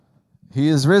He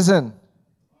is risen.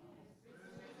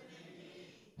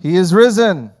 He is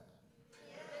risen.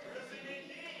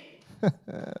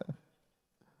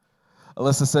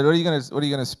 Alyssa said, what are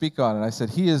you gonna speak on? And I said,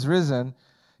 He is risen.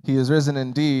 He is risen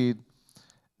indeed.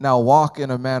 Now walk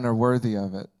in a manner worthy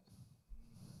of it.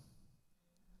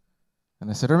 And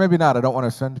I said, or maybe not. I don't want to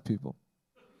offend people.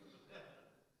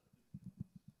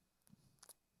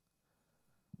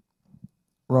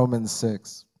 Romans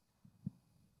 6.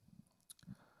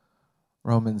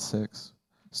 Romans 6,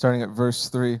 starting at verse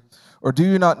 3. Or do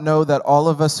you not know that all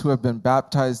of us who have been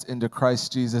baptized into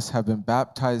Christ Jesus have been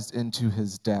baptized into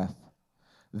his death?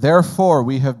 Therefore,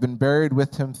 we have been buried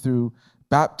with him through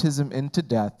baptism into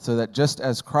death, so that just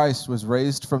as Christ was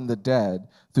raised from the dead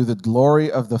through the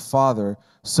glory of the Father,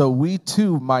 so we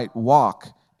too might walk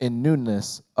in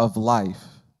newness of life.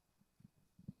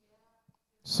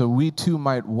 So we too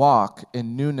might walk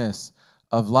in newness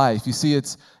of life. You see,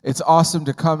 it's awesome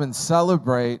to come and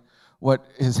celebrate what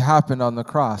has happened on the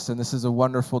cross, and this is a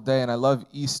wonderful day. And I love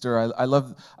Easter. I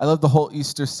love the whole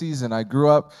Easter season. I grew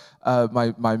up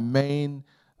my main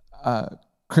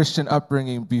Christian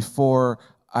upbringing before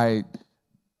I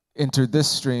entered this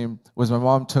stream was my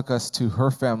mom took us to her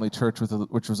family church,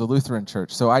 which was a Lutheran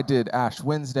church. So I did Ash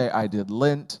Wednesday, I did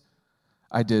Lent,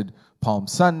 I did Palm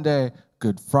Sunday,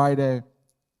 Good Friday,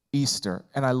 Easter,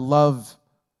 and I love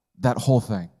that whole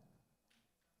thing.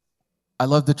 I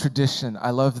love the tradition.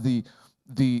 I love the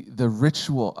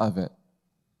ritual of it.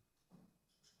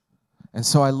 And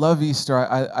so I love Easter.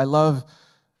 I love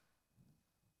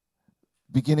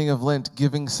beginning of Lent,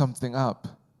 giving something up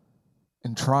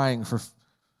and trying for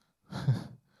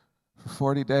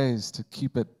 40 days to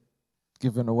keep it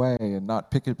given away and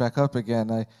not pick it back up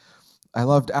again. I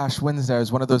loved Ash Wednesday. I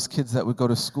was one of those kids that would go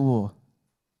to school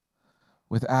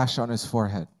with ash on his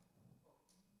forehead.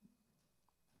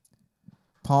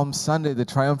 Palm Sunday, the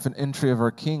triumphant entry of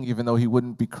our King, even though he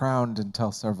wouldn't be crowned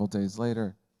until several days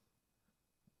later.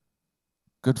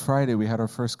 Good Friday, we had our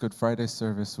first Good Friday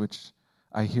service, which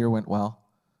I hear went well,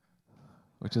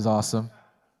 which is awesome.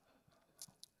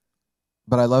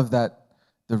 But I love that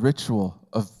the ritual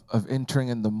of entering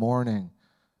in the morning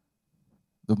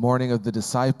of the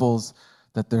disciples,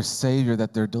 that their Savior,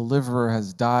 that their deliverer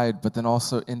has died, but then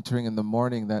also entering in the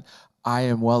morning that I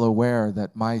am well aware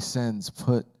that my sins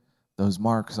put those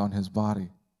marks on his body.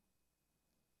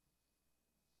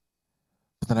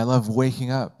 But then I love waking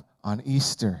up on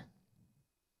Easter.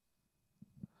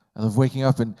 I love waking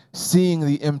up and seeing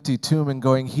the empty tomb and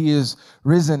going, He is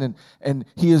risen, and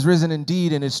He is risen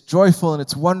indeed, and it's joyful and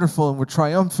it's wonderful, and we're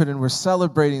triumphant, and we're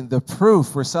celebrating the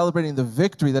proof, we're celebrating the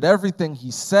victory, that everything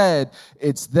He said,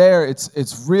 it's there,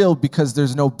 it's real, because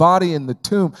there's no body in the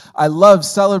tomb. I love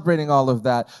celebrating all of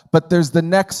that, but there's the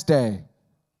next day.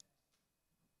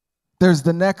 There's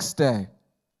the next day.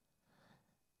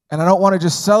 And I don't want to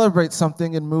just celebrate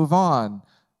something and move on.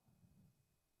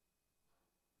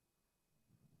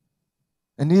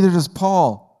 And neither does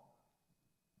Paul.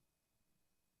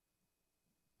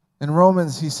 In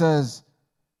Romans, he says,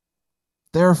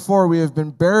 therefore we have been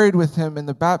buried with him in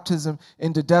the baptism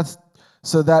into death,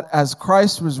 so that as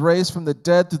Christ was raised from the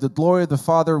dead through the glory of the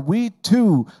Father, we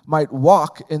too might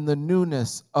walk in the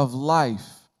newness of life.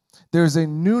 There's a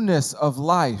newness of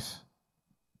life.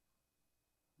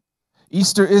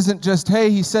 Easter isn't just, hey,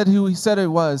 he said who he said it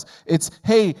was. It's,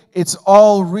 hey, it's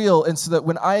all real. And so that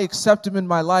when I accept him in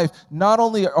my life, not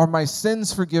only are my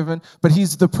sins forgiven, but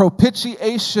he's the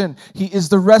propitiation. He is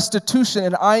the restitution,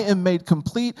 and I am made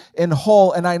complete and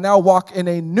whole, and I now walk in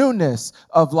a newness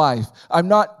of life. I'm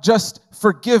not just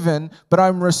forgiven, but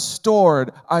I'm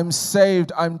restored, I'm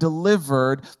saved, I'm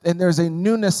delivered, and there's a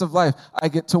newness of life I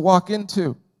get to walk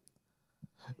into.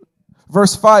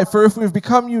 Verse 5, for if we've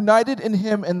become united in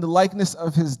him in the likeness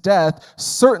of his death,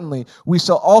 certainly we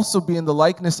shall also be in the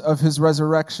likeness of his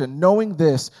resurrection, knowing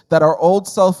this, that our old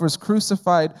self was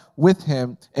crucified with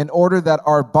him in order that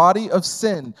our body of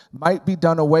sin might be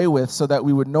done away with, so that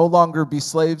we would no longer be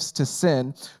slaves to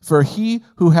sin. For he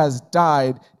who has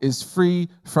died is free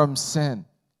from sin.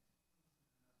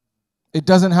 It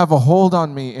doesn't have a hold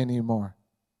on me anymore.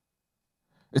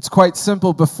 It's quite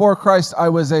simple. Before Christ, I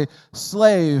was a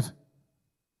slave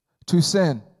to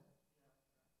sin.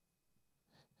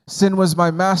 Sin was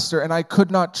my master, and I could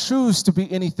not choose to be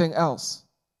anything else.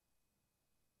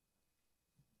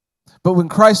 But when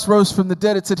Christ rose from the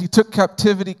dead, it said he took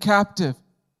captivity captive.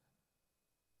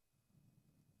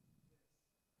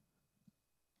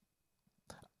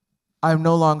 I'm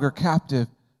no longer captive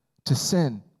to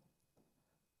sin.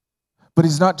 But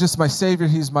he's not just my Savior,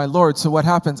 he's my Lord. So what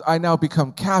happens? I now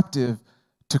become captive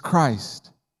to Christ.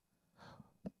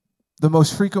 The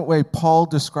most frequent way Paul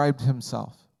described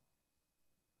himself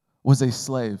was a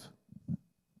slave.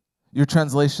 Your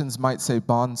translations might say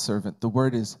bondservant. The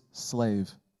word is slave.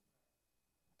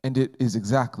 And it is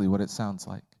exactly what it sounds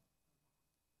like.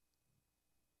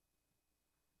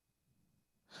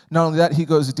 Not only that, he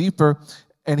goes deeper,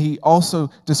 and he also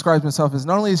describes himself as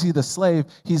not only is he the slave,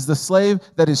 he's the slave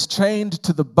that is chained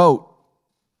to the boat.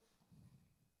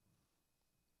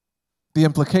 The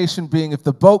implication being if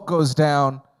the boat goes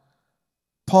down,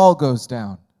 Paul goes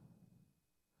down.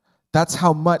 That's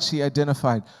how much he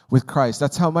identified with Christ.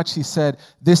 That's how much he said,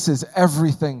 this is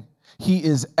everything. He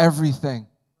is everything.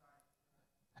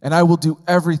 And I will do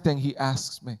everything he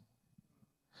asks me.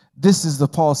 This is the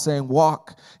Paul saying,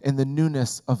 walk in the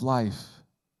newness of life.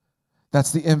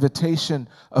 That's the invitation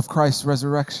of Christ's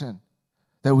resurrection,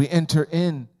 that we enter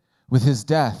in with his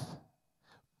death,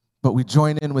 but we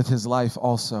join in with his life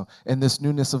also. In this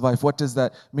newness of life, what does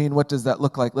that mean? What does that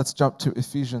look like? Let's jump to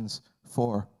Ephesians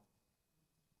 4.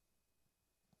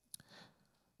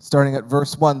 Starting at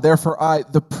verse 1, therefore I,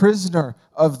 the prisoner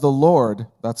of the Lord,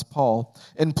 that's Paul,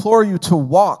 implore you to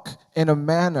walk in a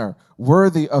manner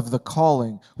worthy of the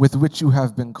calling with which you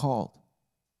have been called.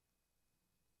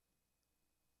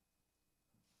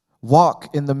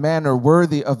 Walk in the manner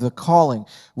worthy of the calling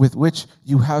with which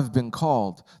you have been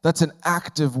called. That's an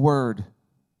active word,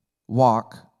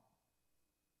 walk.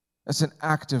 That's an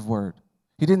active word.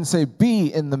 He didn't say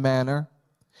be in the manner.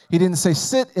 He didn't say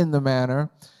sit in the manner.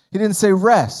 He didn't say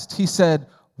rest. He said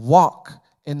walk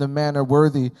in the manner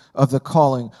worthy of the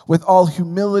calling, with all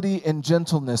humility and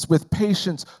gentleness, with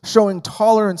patience, showing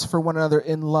tolerance for one another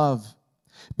in love,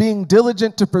 being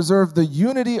diligent to preserve the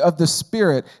unity of the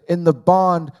Spirit in the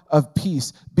bond of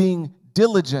peace. Being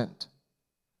diligent.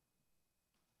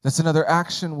 That's another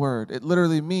action word. It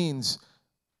literally means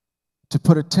to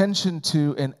put attention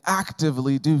to and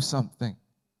actively do something.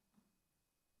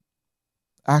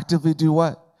 Actively do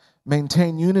what?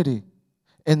 Maintain unity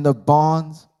in the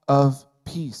bonds of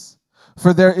peace.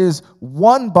 For there is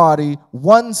one body,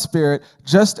 one Spirit,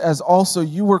 just as also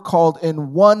you were called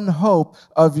in one hope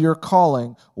of your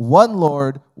calling, one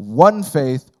Lord, one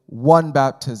faith, one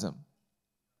baptism.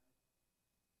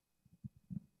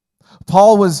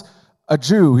 Paul was a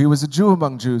Jew. He was a Jew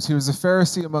among Jews. He was a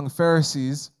Pharisee among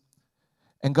Pharisees.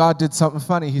 And God did something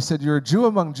funny. He said, you're a Jew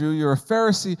among Jews. You're a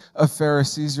Pharisee of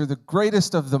Pharisees. You're the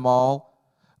greatest of them all.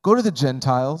 Go to the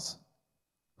Gentiles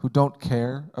who don't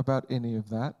care about any of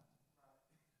that.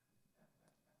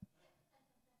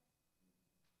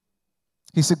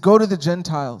 He said, go to the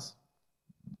Gentiles.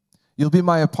 You'll be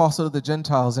my apostle to the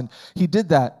Gentiles. And he did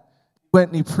that. He went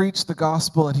and he preached the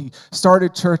gospel and he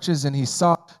started churches and he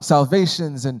saw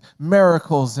salvations and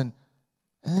miracles and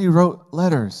then he wrote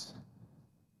letters.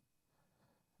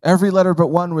 Every letter but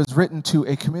one was written to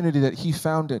a community that he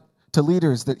founded, to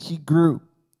leaders that he grew.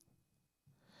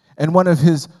 And one of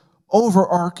his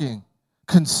overarching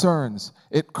concerns,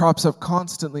 it crops up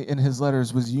constantly in his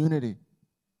letters, was unity.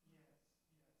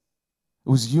 It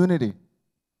was unity.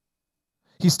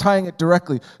 He's tying it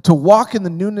directly. To walk in the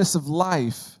newness of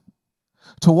life,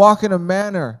 to walk in a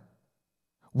manner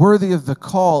worthy of the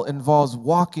call involves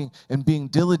walking and being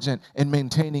diligent and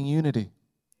maintaining unity.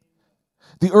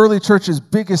 The early church's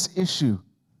biggest issue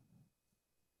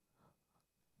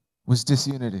was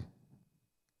disunity.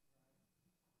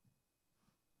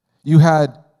 You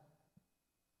had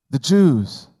the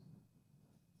Jews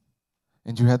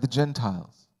and you had the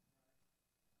Gentiles.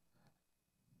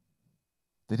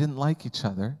 They didn't like each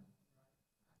other.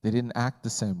 They didn't act the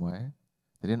same way.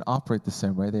 They didn't operate the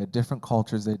same way. They had different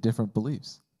cultures. They had different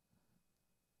beliefs.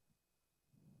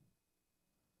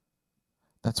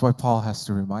 That's why Paul has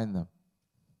to remind them.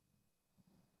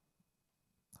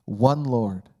 One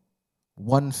Lord,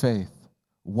 one faith,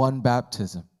 one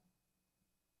baptism.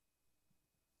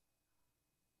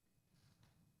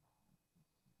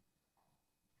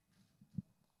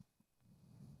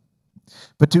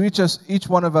 But to each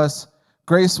one of us,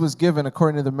 grace was given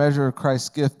according to the measure of Christ's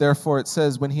gift. Therefore, it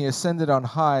says, when he ascended on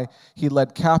high, he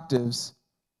led captive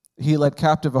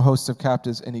a host of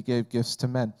captives, and he gave gifts to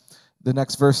men. The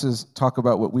next verses talk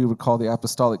about what we would call the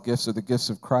apostolic gifts, or the gifts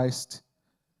of Christ.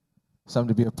 Some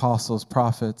to be apostles,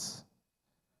 prophets,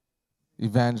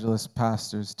 evangelists,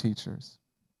 pastors, teachers.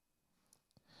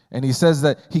 And he says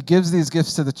that he gives these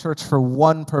gifts to the church for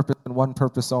one purpose and one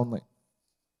purpose only: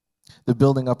 the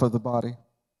building up of the body.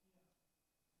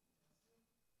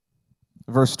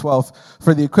 Verse 12,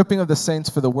 for the equipping of the saints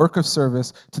for the work of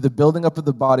service, to the building up of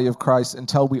the body of Christ,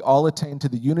 until we all attain to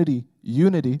the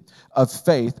unity of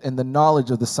faith and the knowledge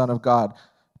of the Son of God,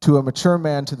 to a mature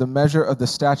man, to the measure of the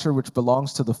stature which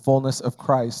belongs to the fullness of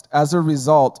Christ. As a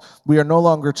result, we are no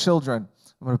longer children.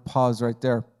 I'm going to pause right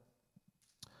there.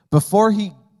 Before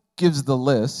he gives the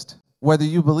list, whether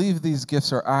you believe these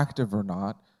gifts are active or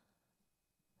not,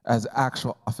 as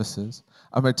actual offices.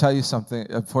 I'm going to tell you something.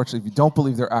 Unfortunately, if you don't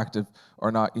believe they're active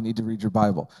or not, you need to read your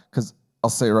Bible. Because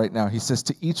I'll say right now, he says,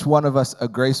 to each one of us a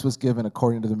grace was given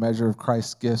according to the measure of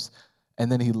Christ's gifts.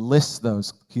 And then he lists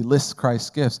those. He lists Christ's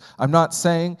gifts. I'm not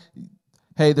saying,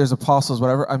 hey, there's apostles,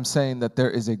 whatever. I'm saying that there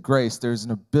is a grace, there's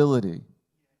an ability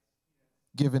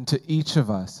given to each of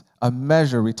us. A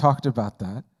measure, we talked about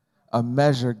that. A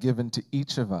measure given to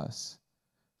each of us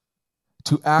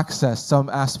to access some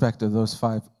aspect of those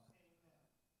five.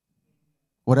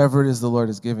 Whatever it is the Lord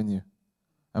has given you.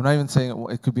 I'm not even saying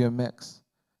it could be a mix.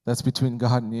 That's between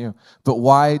God and you. But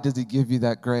why does he give you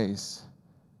that grace?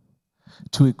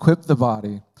 To equip the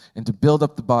body and to build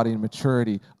up the body in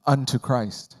maturity unto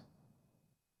Christ.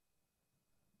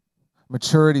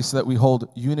 Maturity so that we hold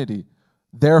unity.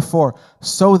 Therefore,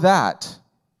 so that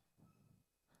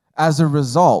as a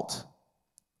result,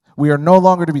 we are no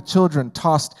longer to be children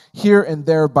tossed here and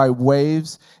there by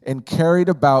waves and carried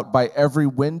about by every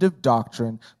wind of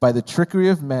doctrine, by the trickery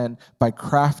of men, by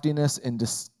craftiness and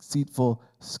deceitful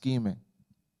scheming.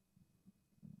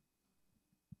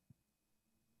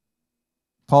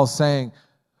 Paul's saying,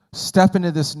 step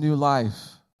into this new life.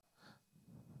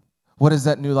 What does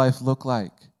that new life look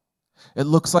like? It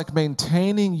looks like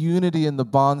maintaining unity in the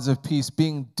bonds of peace,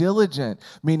 being diligent,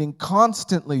 meaning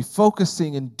constantly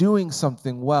focusing and doing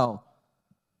something well.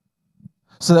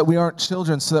 So that we aren't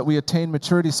children, so that we attain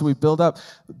maturity, so we build up.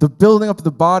 The building up of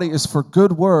the body is for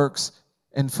good works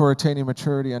and for attaining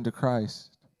maturity unto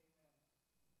Christ.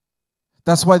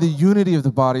 That's why the unity of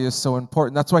the body is so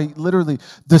important. That's why literally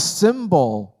the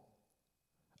symbol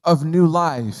of new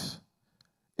life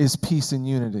is peace and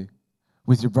unity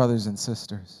with your brothers and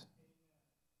sisters.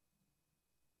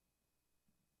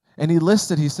 And he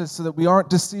listed, he says, so that we aren't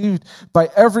deceived by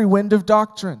every wind of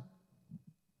doctrine.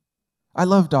 I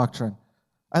love doctrine.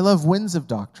 I love winds of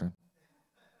doctrine.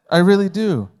 I really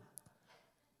do.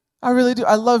 I really do.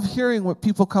 I love hearing what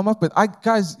people come up with.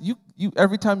 Guys, you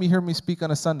every time you hear me speak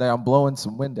on a Sunday, I'm blowing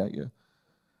some wind at you.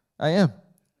 I am.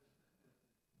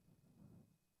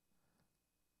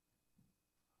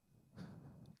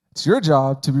 It's your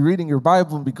job to be reading your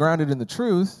Bible and be grounded in the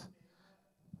truth.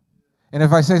 And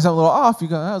if I say something a little off, you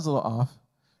go, that was a little off.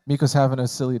 Mikko's having a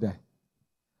silly day.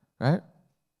 Right?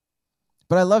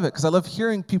 But I love it because I love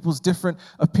hearing people's different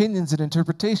opinions and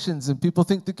interpretations. And people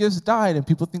think the gifts died and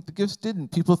people think the gifts didn't.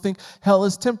 People think hell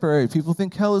is temporary. People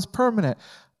think hell is permanent.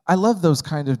 I love those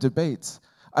kind of debates.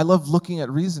 I love looking at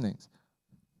reasonings.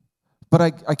 But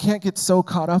I can't get so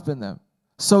caught up in them,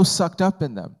 so sucked up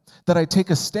in them, that I take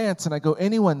a stance and I go,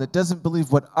 anyone that doesn't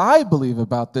believe what I believe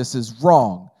about this is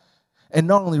wrong. And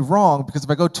not only wrong, because if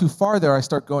I go too far there, I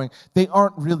start going, they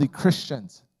aren't really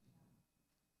Christians.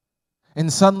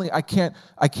 And suddenly I can't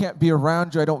be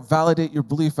around you. I don't validate your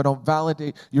belief. I don't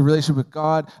validate your relationship with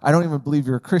God. I don't even believe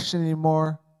you're a Christian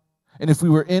anymore. And if we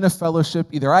were in a fellowship,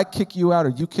 either I kick you out or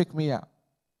you kick me out.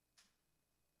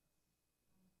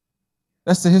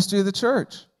 That's the history of the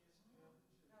church.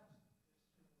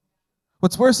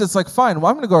 What's worse, it's like, fine, well,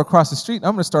 I'm going to go across the street and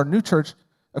I'm going to start a new church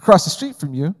across the street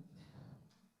from you.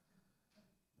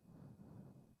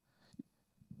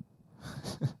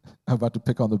 I'm about to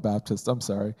pick on the Baptists. I'm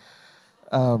sorry.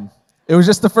 It was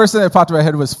just the first thing that popped in my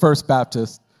head was First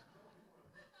Baptist.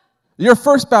 You're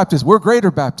First Baptist. We're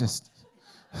Greater Baptist.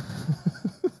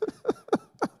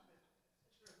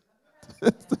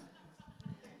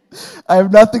 I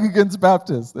have nothing against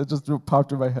Baptists. It just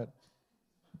popped in my head.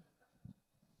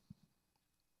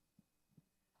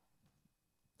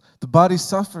 The body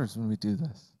suffers when we do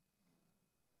this.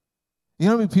 You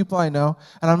know how many people I know,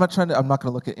 and I'm not going to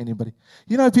look at anybody.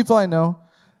 You know how many people I know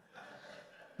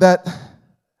that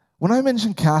when I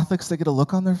mention Catholics, they get a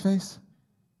look on their face?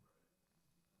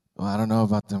 Well, I don't know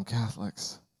about them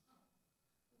Catholics.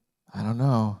 I don't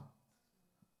know.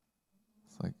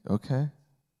 It's like, okay.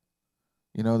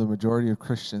 You know, the majority of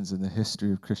Christians in the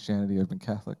history of Christianity have been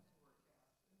Catholic.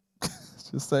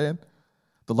 Just saying.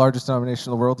 The largest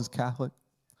denomination in the world is Catholic.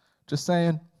 Just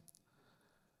saying.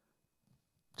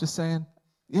 Just saying.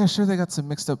 Yeah, sure, they got some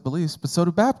mixed up beliefs, but so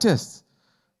do Baptists.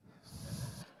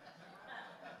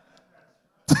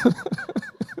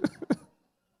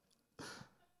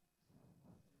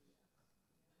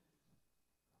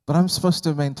 But I'm supposed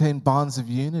to maintain bonds of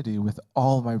unity with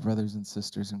all my brothers and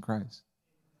sisters in Christ.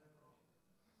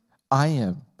 I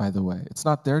am, by the way. It's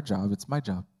not their job, it's my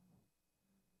job.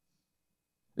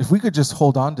 If we could just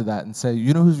hold on to that and say,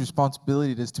 you know whose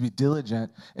responsibility it is to be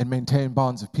diligent and maintain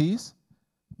bonds of peace?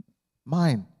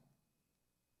 Mine.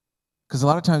 Because a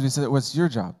lot of times we say, what's your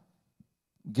job?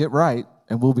 Get right,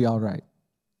 and we'll be all right.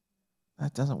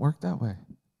 That doesn't work that way.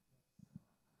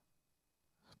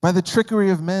 By the trickery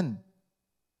of men.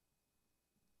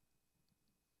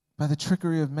 By the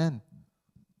trickery of men.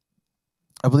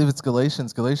 I believe it's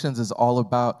Galatians. Galatians is all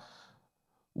about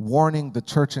warning the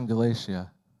church in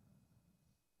Galatia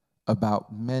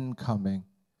about men coming,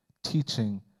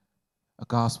 teaching a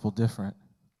gospel different,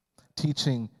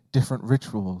 teaching different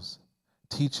rituals,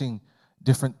 teaching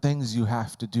different things you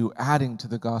have to do, adding to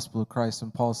the gospel of Christ.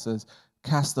 And Paul says,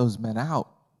 cast those men out.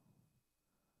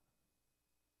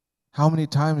 How many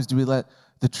times do we let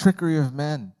the trickery of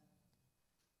men,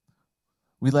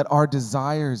 we let our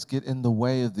desires get in the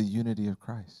way of the unity of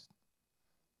Christ?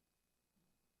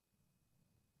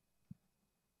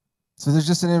 So there's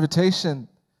just an invitation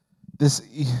this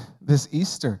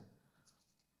Easter.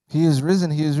 He is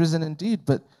risen indeed,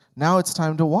 but now it's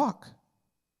time to walk.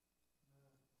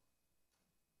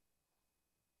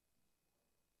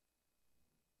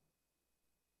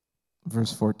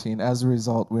 Verse 14, as a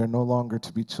result, we are no longer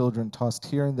to be children tossed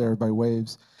here and there by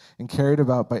waves and carried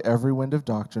about by every wind of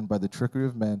doctrine, by the trickery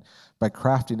of men, by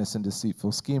craftiness and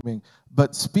deceitful scheming,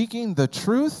 but speaking the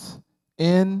truth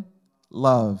in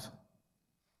love.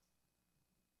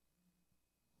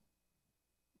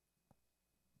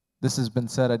 This has been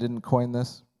said, I didn't coin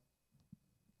this.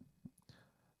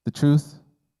 The truth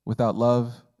without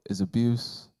love is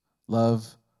abuse. Love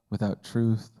without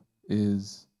truth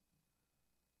is,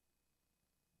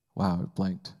 wow, it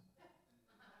blanked.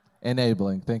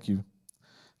 Enabling. Thank you.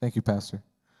 Thank you, Pastor.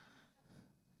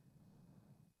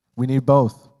 We need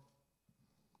both.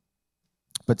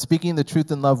 But speaking the truth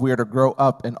in love, we are to grow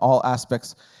up in all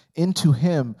aspects into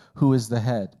Him who is the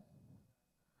head,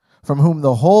 from whom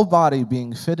the whole body,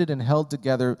 being fitted and held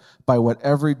together by what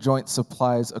every joint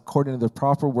supplies, according to the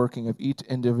proper working of each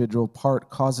individual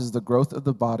part, causes the growth of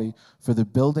the body for the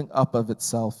building up of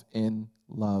itself in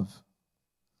love.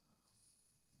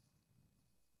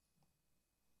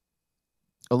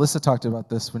 Alyssa talked about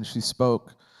this when she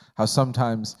spoke, how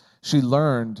sometimes she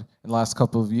learned in the last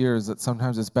couple of years that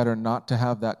sometimes it's better not to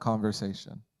have that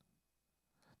conversation.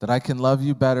 That I can love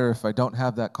you better if I don't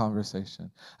have that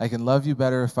conversation. I can love you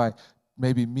better if I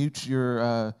maybe mute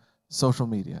your social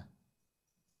media,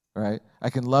 right? I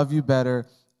can love you better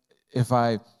if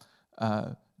I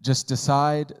just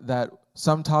decide that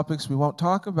some topics we won't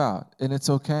talk about, and it's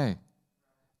okay.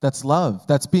 That's love.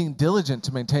 That's being diligent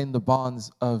to maintain the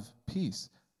bonds of peace.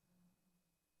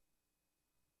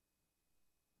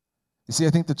 You see, I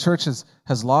think the church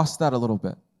has lost that a little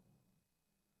bit.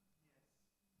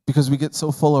 Because we get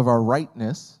so full of our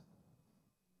rightness,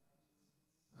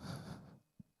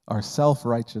 our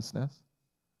self-righteousness,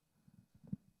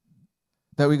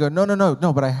 that we go,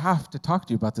 no, but I have to talk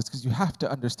to you about this because you have to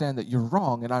understand that you're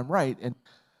wrong and I'm right. And,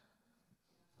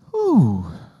 whew.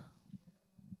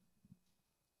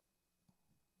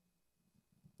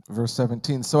 Verse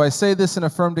 17, so I say this and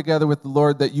affirm together with the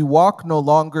Lord that you walk no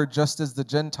longer just as the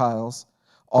Gentiles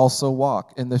also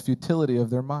walk in the futility of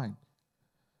their mind.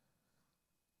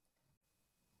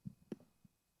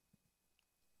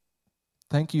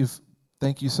 Thank you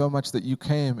so much that you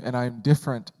came, and I'm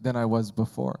different than I was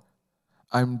before.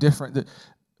 I'm different.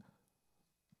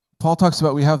 Paul talks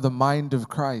about we have the mind of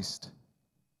Christ.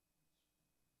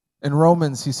 In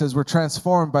Romans, he says we're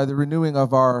transformed by the renewing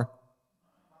of our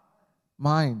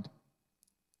mind.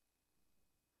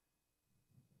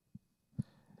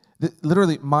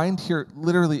 Literally, mind here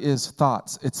literally is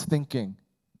thoughts. It's thinking.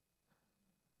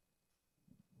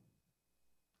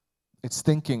 It's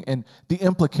thinking. And the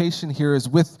implication here is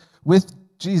with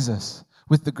Jesus,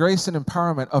 with the grace and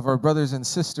empowerment of our brothers and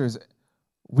sisters,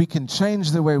 we can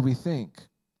change the way we think.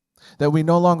 That we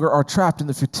no longer are trapped in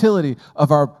the futility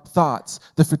of our thoughts.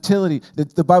 The futility,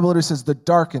 the Bible literally says the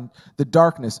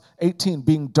darkness. 18,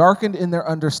 being darkened in their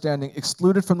understanding,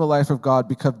 excluded from the life of God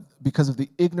because of the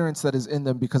ignorance that is in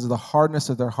them, because of the hardness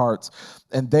of their hearts.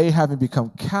 And they, having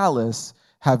become callous,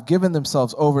 have given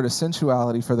themselves over to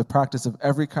sensuality for the practice of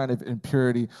every kind of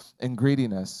impurity and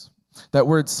greediness. That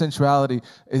word sensuality,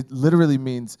 it literally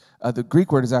means, the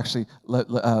Greek word is actually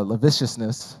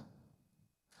lasciviousness,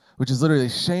 which is literally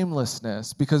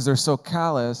shamelessness, because they're so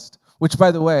calloused, which,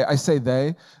 by the way, I say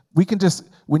they. We can just,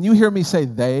 when you hear me say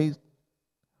they,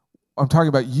 I'm talking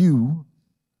about you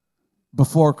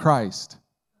before Christ.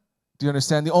 Do you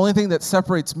understand? The only thing that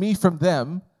separates me from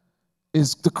them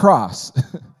is the cross.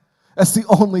 That's the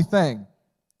only thing.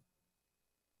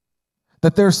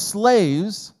 That they're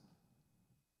slaves,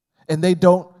 and they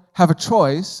don't have a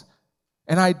choice,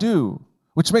 and I do,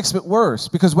 which makes it worse,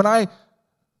 because when I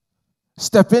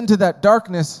step into that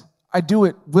darkness, I do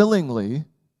it willingly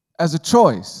as a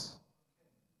choice.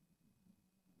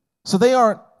 So they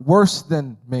aren't worse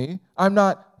than me. I'm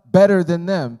not better than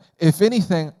them. If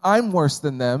anything, I'm worse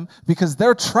than them because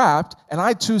they're trapped and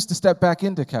I choose to step back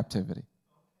into captivity.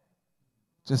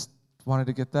 Just wanted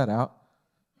to get that out.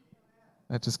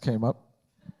 That just came up.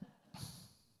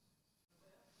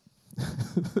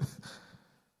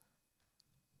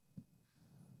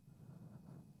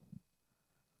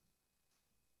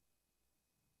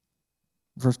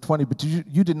 Verse 20, but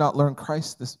you did not learn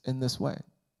Christ in this way.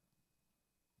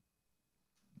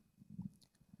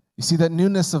 You see, that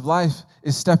newness of life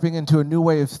is stepping into a new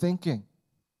way of thinking.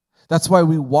 That's why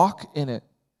we walk in it,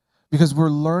 because we're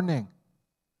learning.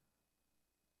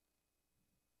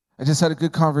 I just had a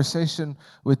good conversation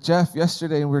with Jeff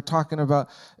yesterday, and we were talking about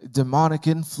demonic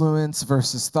influence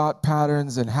versus thought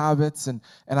patterns and habits, and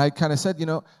I kind of said,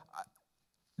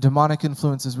 demonic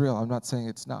influence is real. I'm not saying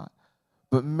it's not.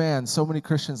 But man, so many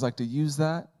Christians like to use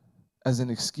that as an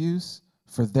excuse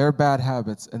for their bad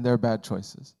habits and their bad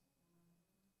choices.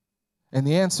 And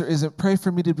the answer isn't pray for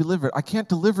me to be delivered. I can't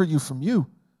deliver you from you.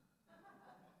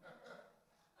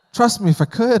 Trust me, if I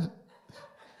could.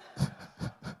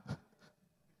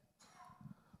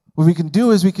 What we can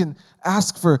do is we can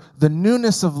ask for the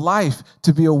newness of life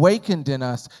to be awakened in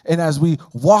us. And as we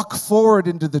walk forward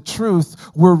into the truth,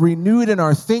 we're renewed in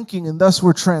our thinking, and thus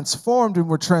we're transformed, and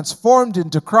we're transformed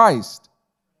into Christ.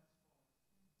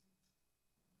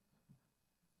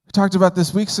 We talked about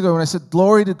this weeks ago when I said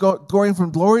going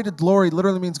from glory to glory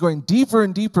literally means going deeper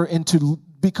and deeper into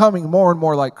becoming more and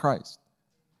more like Christ.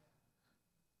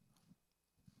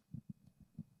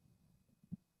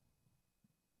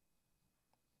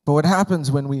 But what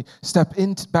happens when we step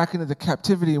back into the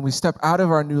captivity and we step out of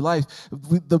our new life,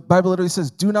 the Bible literally says,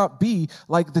 do not be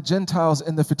like the Gentiles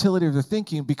in the fertility of their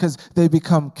thinking, because they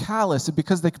become callous. And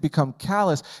because they become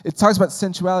callous, it talks about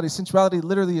sensuality. Sensuality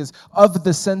literally is of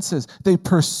the senses. They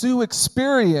pursue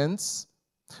experience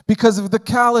because of the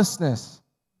callousness.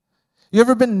 You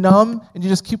ever been numb and you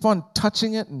just keep on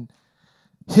touching it and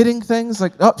hitting things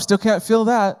like, oh, still can't feel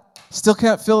that. Still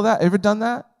can't feel that. Ever done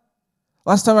that?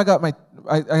 Last time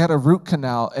I had a root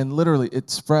canal, and literally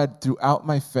it spread throughout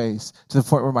my face to the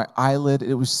point where my eyelid,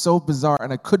 it was so bizarre,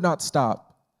 and I could not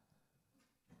stop.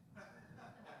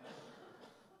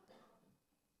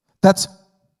 That's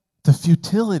the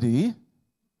futility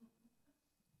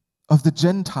of the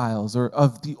Gentiles, or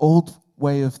of the old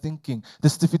way of thinking.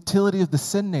 This is the futility of the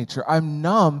sin nature. I'm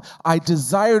numb. I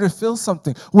desire to feel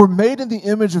something. We're made in the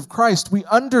image of Christ. We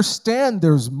understand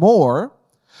there's more,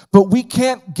 but we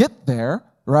can't get there,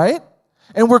 right?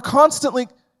 And we're constantly,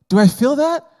 do I feel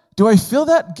that? Do I feel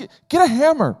that? Get a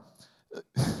hammer.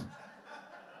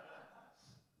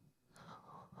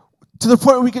 To the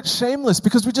point where we get shameless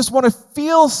because we just want to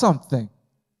feel something.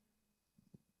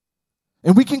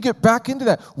 And we can get back into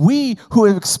that. We who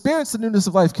have experienced the newness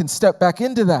of life can step back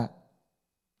into that.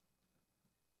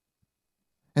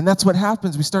 And that's what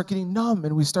happens. We start getting numb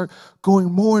and we start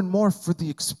going more and more for the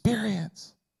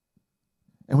experience.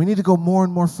 And we need to go more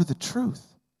and more for the truth.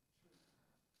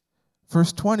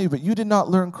 Verse 20, but you did not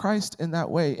learn Christ in that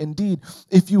way. Indeed,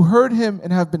 if you heard him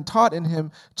and have been taught in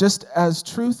him, just as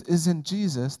truth is in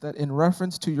Jesus, that in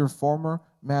reference to your former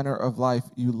manner of life,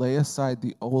 you lay aside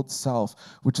the old self,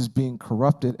 which is being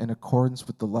corrupted in accordance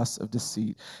with the lusts of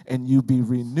deceit, and you be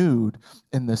renewed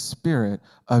in the spirit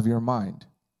of your mind.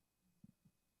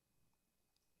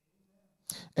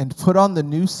 And put on the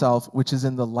new self, which is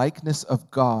in the likeness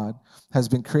of God, has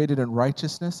been created in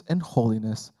righteousness and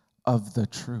holiness of the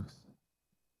truth.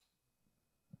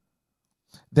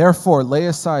 Therefore, lay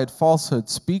aside falsehood,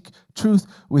 speak truth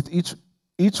with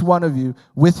each one of you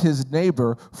with his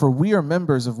neighbor, for we are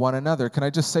members of one another. Can I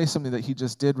just say something that he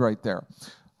just did right there?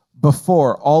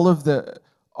 Before, all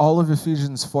of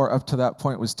Ephesians 4 up to that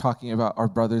point was talking about our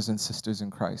brothers and sisters in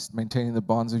Christ, maintaining the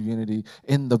bonds of unity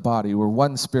in the body. We're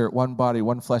one spirit, one body,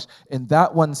 one flesh. In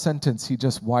that one sentence, he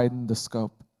just widened the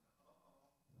scope.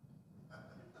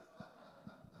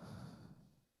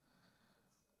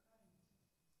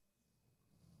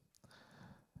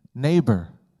 Neighbor,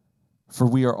 for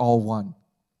we are all one.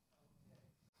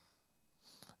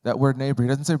 That word neighbor, he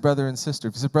doesn't say brother and sister.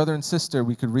 If he said brother and sister,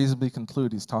 we could reasonably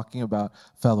conclude he's talking about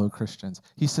fellow Christians.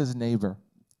 He says neighbor.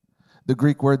 The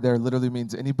Greek word there literally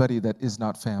means anybody that is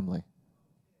not family.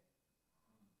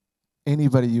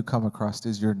 Anybody you come across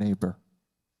is your neighbor.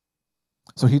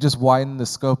 So he just widened the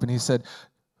scope and he said,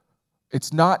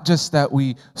 it's not just that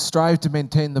we strive to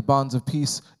maintain the bonds of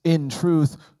peace in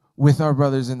truth with our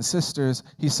brothers and sisters.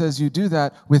 He says you do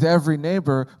that with every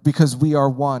neighbor because we are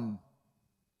one.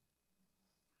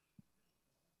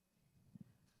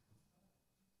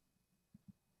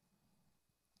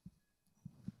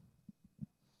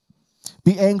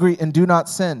 Be angry and do not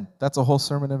sin. That's a whole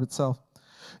sermon of itself.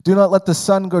 Do not let the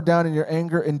sun go down in your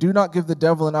anger, and do not give the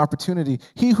devil an opportunity.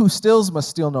 He who steals must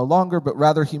steal no longer, but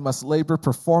rather he must labor,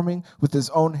 performing with his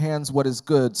own hands what is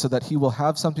good, so that he will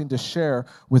have something to share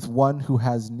with one who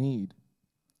has need.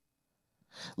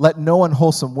 Let no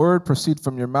unwholesome word proceed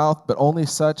from your mouth, but only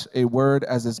such a word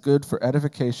as is good for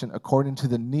edification according to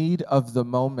the need of the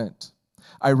moment.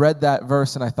 I read that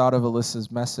verse and I thought of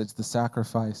Alyssa's message, the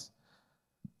sacrifice,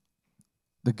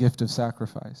 the gift of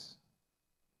sacrifice.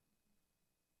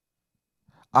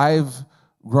 I've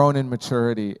grown in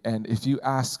maturity, and if you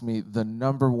ask me the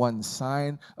number one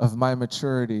sign of my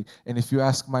maturity, and if you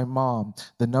ask my mom,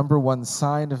 the number one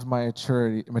sign of my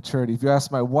maturity, if you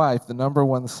ask my wife, the number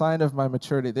one sign of my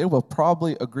maturity, they will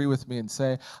probably agree with me and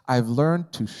say, I've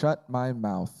learned to shut my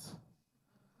mouth.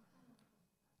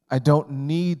 I don't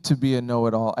need to be a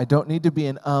know-it-all. I don't need to be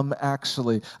an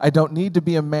actually. I don't need to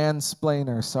be a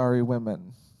mansplainer. Sorry,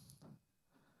 women.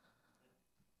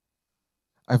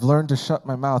 I've learned to shut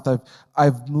my mouth.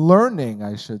 I'm learning,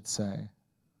 I should say.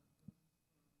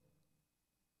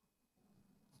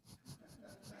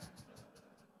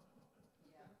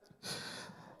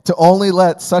 To only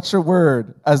let such a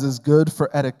word as is good for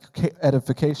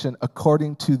edification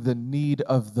according to the need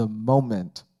of the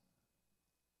moment.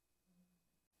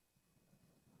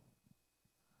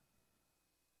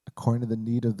 According to the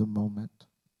need of the moment.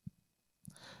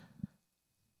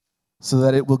 So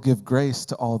that it will give grace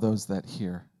to all those that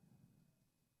hear.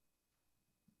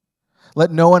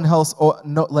 Let no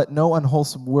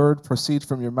unwholesome word proceed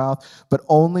from your mouth, but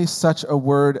only such a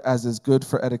word as is good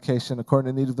for edification,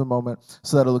 according to the need of the moment,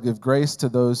 so that it will give grace to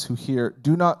those who hear.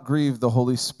 Do not grieve the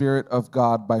Holy Spirit of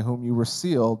God, by whom you were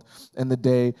sealed in the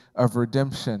day of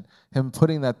redemption. Him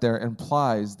putting that there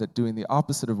implies that doing the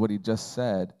opposite of what he just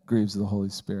said grieves the Holy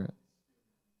Spirit.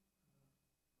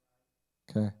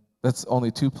 Okay? That's only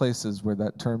two places where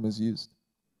that term is used.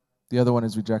 The other one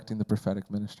is rejecting the prophetic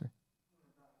ministry.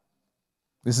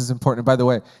 This is important. By the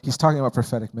way, he's talking about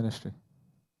prophetic ministry.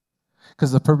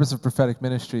 Because the purpose of prophetic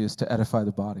ministry is to edify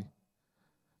the body.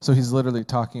 So he's literally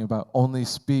talking about only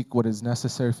speak what is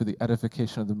necessary for the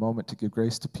edification of the moment to give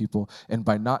grace to people. And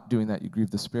by not doing that, you grieve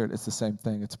the Spirit. It's the same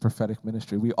thing. It's a prophetic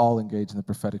ministry. We all engage in the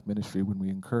prophetic ministry when we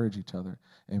encourage each other.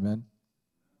 Amen?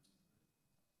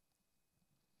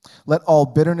 Let all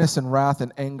bitterness and wrath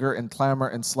and anger and clamor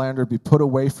and slander be put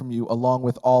away from you, along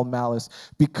with all malice.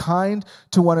 Be kind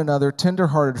to one another,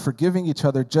 tenderhearted, forgiving each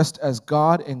other, just as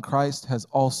God in Christ has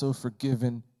also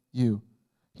forgiven you.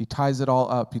 He ties it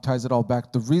all up. He ties it all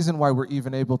back. The reason why we're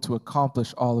even able to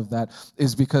accomplish all of that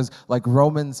is because, like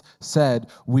Romans said,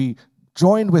 we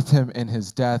joined with him in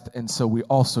his death, and so we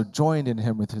also joined in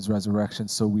him with his resurrection,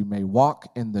 so we may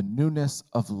walk in the newness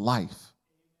of life.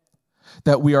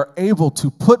 That we are able to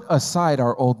put aside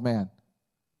our old man.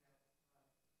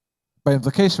 By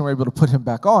implication, we're able to put him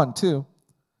back on too,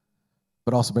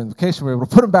 but also by implication, we're able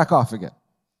to put him back off again.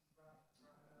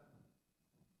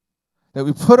 That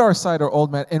we put aside our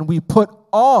old man and we put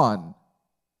on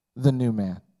the new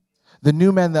man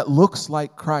that looks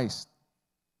like Christ,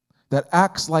 that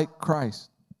acts like Christ.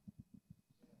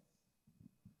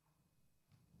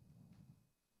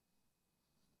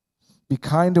 Be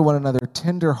kind to one another,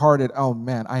 tender-hearted. Oh,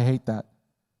 man, I hate that.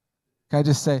 Can I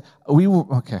just say, we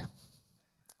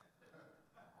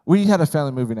had a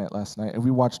family movie night last night, and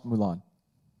we watched Mulan.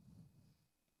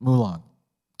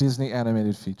 Disney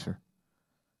animated feature.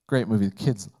 Great movie. The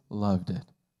kids loved it.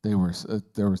 There were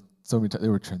so many times they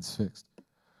were transfixed.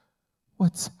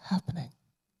 What's happening?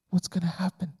 What's going to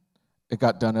happen? It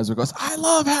got done. Ezra goes, I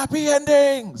love happy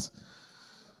endings.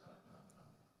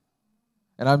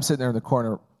 And I'm sitting there in the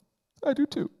corner. I do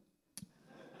too.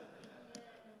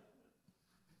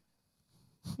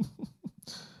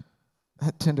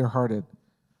 That tender-hearted.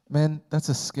 Man, that's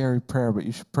a scary prayer, but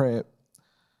you should pray it.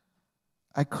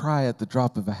 I cry at the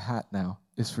drop of a hat now.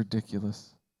 It's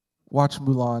ridiculous. Watch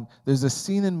Mulan. There's a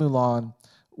scene in Mulan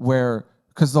where,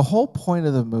 because the whole point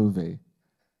of the movie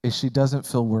is she doesn't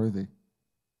feel worthy.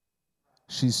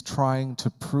 She's trying to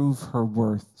prove her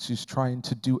worth. She's trying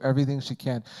to do everything she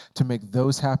can to make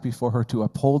those happy for her, to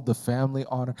uphold the family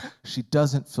honor. She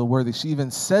doesn't feel worthy. She even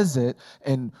says it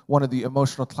in one of the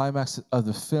emotional climaxes of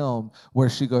the film where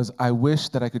she goes, I wish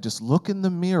that I could just look in the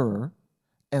mirror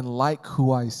and like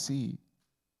who I see.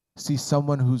 See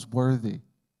someone who's worthy.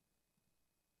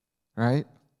 Right?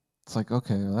 It's like,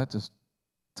 okay, well, that just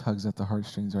tugs at the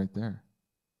heartstrings right there.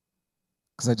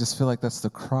 Because I just feel like that's the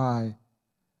cry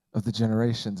of the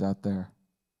generations out there.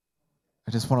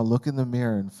 I just want to look in the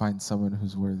mirror and find someone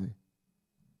who's worthy.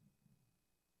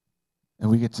 And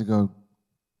we get to go,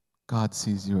 God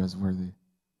sees you as worthy.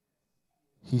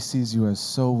 He sees you as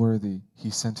so worthy, he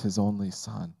sent his only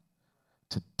son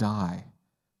to die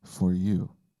for you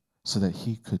so that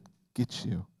he could get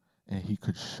you and he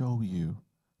could show you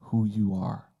who you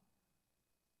are.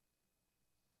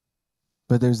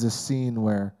 But there's this scene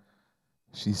where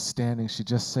she's standing, she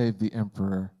just saved the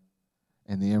emperor,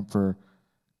 and the emperor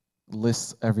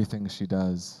lists everything she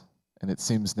does, and it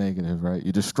seems negative, right?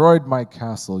 You destroyed my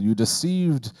castle, you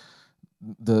deceived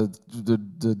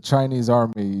the Chinese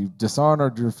army, you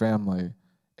dishonored your family,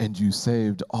 and you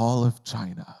saved all of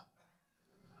China.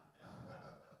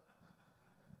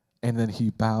 And then he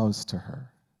bows to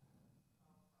her.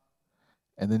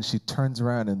 And then she turns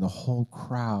around and the whole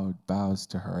crowd bows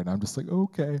to her. And I'm just like,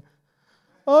 okay,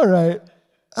 all right,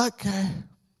 okay.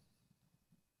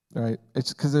 Right?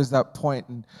 It's because there's that point,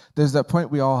 and there's that point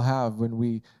we all have when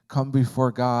we come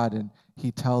before God and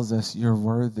he tells us, you're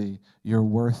worthy, you're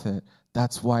worth it.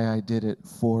 That's why I did it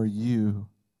for you.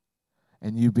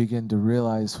 And you begin to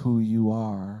realize who you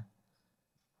are.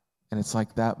 And it's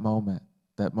like that moment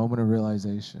of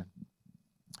realization.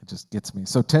 It just gets me.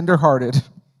 So tenderhearted,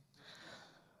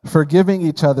 forgiving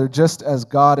each other just as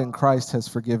God in Christ has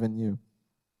forgiven you.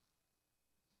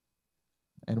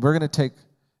 And we're going to take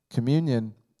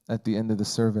communion at the end of the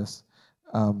service.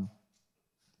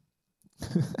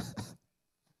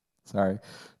 Sorry,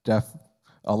 Jeff,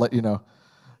 I'll let you know.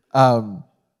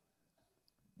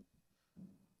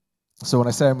 So when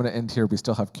I say I'm going to end here, we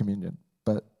still have communion.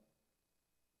 But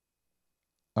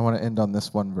I want to end on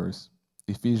this one verse,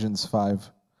 Ephesians 5,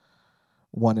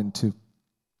 1 and 2.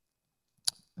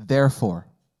 Therefore,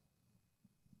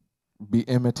 be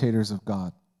imitators of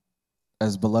God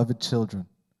as beloved children,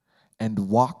 and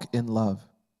walk in love,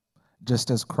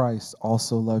 just as Christ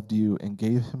also loved you and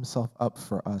gave himself up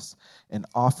for us, an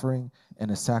offering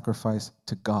and a sacrifice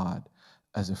to God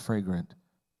as a fragrant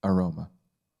aroma.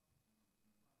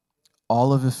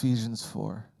 All of Ephesians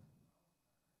 4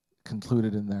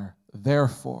 concluded in there.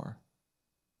 Therefore,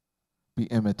 be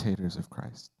imitators of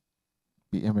Christ.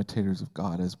 Be imitators of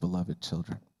God as beloved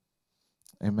children.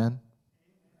 Amen?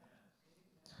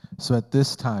 So at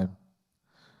this time,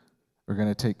 we're going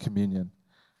to take communion.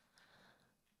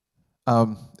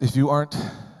 If you aren't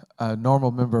a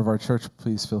normal member of our church,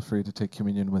 please feel free to take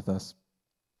communion with us.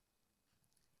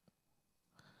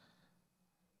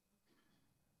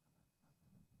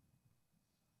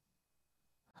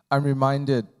 I'm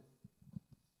reminded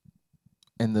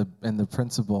in the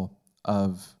principle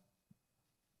of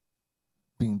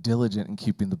being diligent in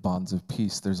keeping the bonds of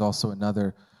peace. There's also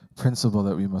another principle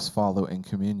that we must follow in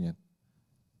communion.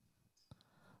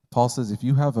 Paul says if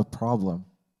you have a problem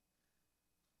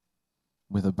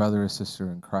with a brother or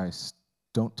sister in Christ,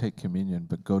 don't take communion,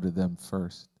 but go to them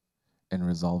first and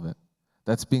resolve it.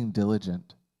 That's being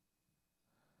diligent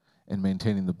in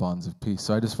maintaining the bonds of peace.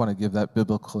 So I just want to give that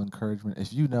biblical encouragement.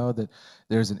 If you know that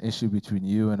there's an issue between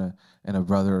you and a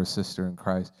brother or sister in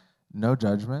Christ, no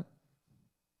judgment,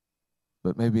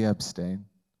 but maybe abstain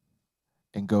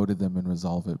and go to them and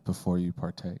resolve it before you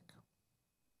partake.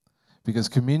 Because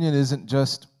communion isn't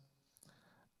just,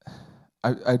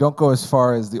 I don't go as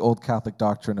far as the old Catholic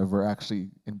doctrine of we're actually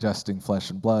ingesting flesh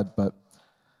and blood, but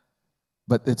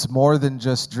it's more than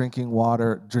just drinking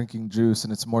water, drinking juice,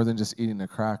 and it's more than just eating a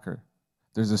cracker.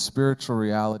 There's a spiritual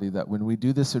reality that when we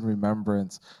do this in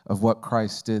remembrance of what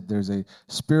Christ did, there's a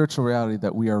spiritual reality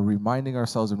that we are reminding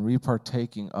ourselves and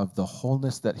repartaking of the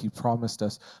wholeness that he promised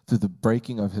us through the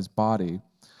breaking of his body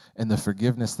and the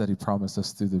forgiveness that he promised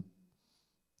us through the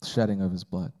shedding of his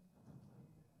blood.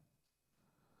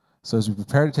 So as we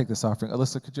prepare to take this offering,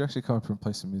 Alyssa, could you actually come up and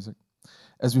play some music?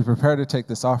 As we prepare to take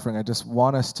this offering, I just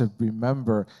want us to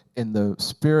remember in the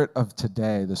spirit of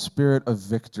today, the spirit of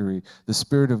victory, the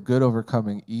spirit of good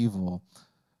overcoming evil,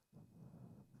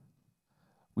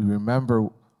 we remember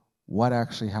what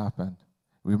actually happened.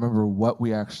 We remember what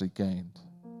we actually gained.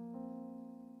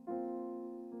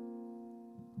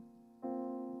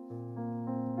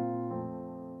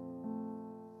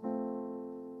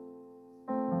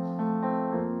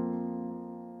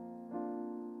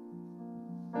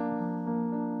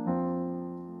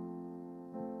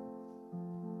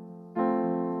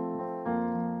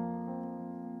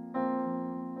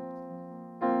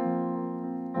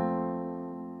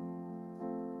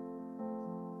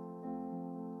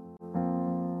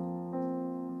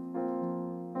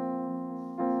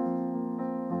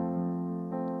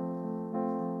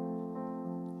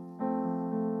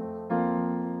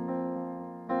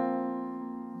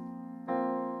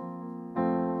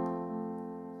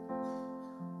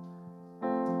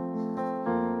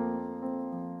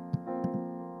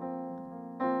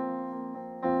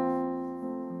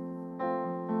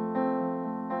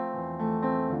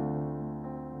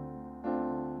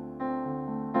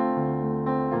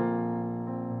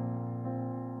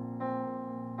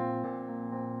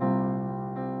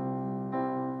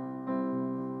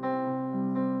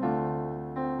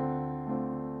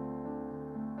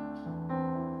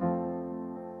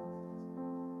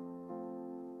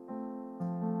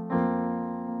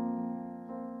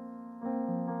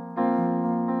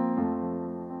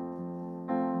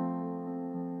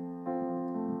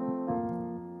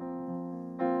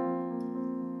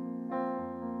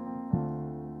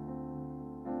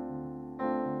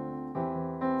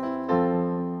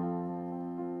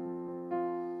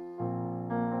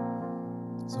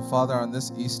 So, Father, on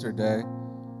this Easter day,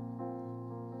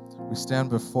 we stand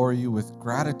before you with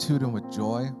gratitude and with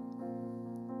joy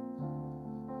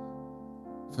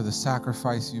for the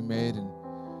sacrifice you made. And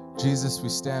Jesus, we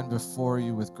stand before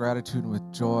you with gratitude and with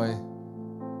joy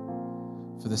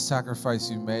for the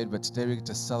sacrifice you made, but today we get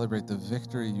to celebrate the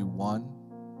victory you won.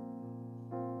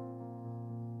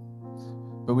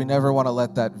 But we never want to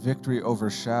let that victory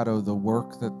overshadow the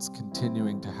work that's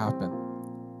continuing to happen.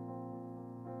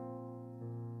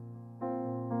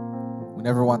 We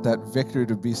never want that victory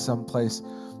to be someplace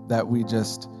that we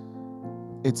just,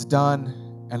 it's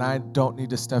done and I don't need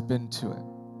to step into it.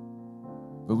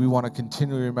 But we want to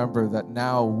continually remember that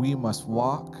now we must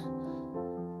walk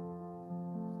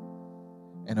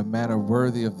in a manner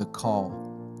worthy of the call,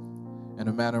 in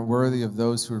a manner worthy of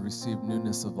those who have received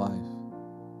newness of life,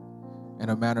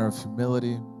 in a manner of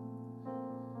humility,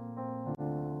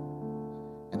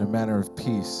 in a manner of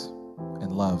peace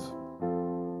and love.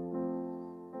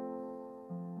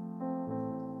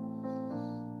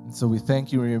 And so we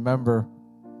thank you and remember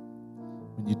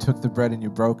when you took the bread and you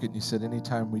broke it and you said,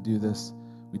 anytime we do this,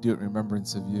 we do it in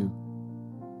remembrance of you.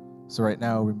 So right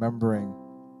now, remembering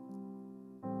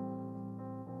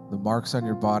the marks on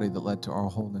your body that led to our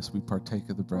wholeness, we partake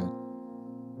of the bread.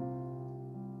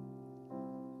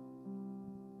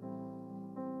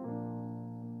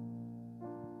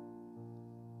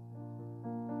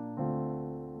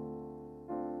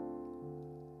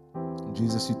 And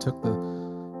Jesus, you took the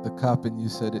cup and you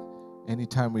said,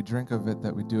 anytime we drink of it,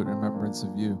 that we do it in remembrance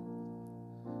of you.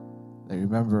 That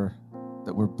remember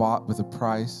that we're bought with a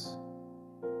price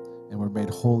and we're made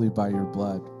holy by your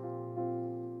blood.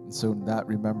 And so in that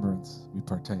remembrance, we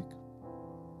partake.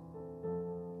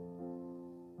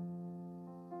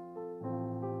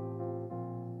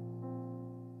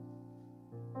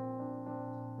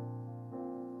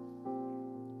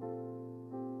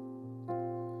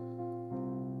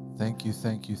 Thank you,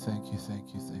 thank you, thank you,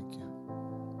 thank you, thank you.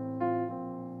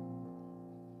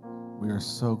 We are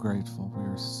so grateful. We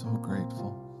are so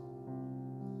grateful.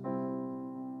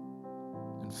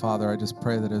 And Father, I just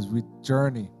pray that as we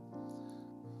journey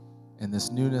in this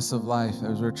newness of life,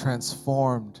 as we're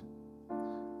transformed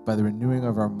by the renewing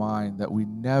of our mind, that we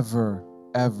never,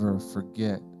 ever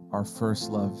forget our first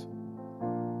love.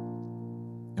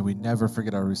 And we never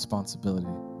forget our responsibility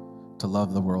to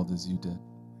love the world as you did.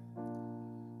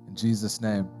 In Jesus'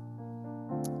 name,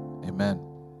 amen.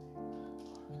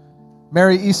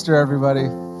 Merry Easter, everybody.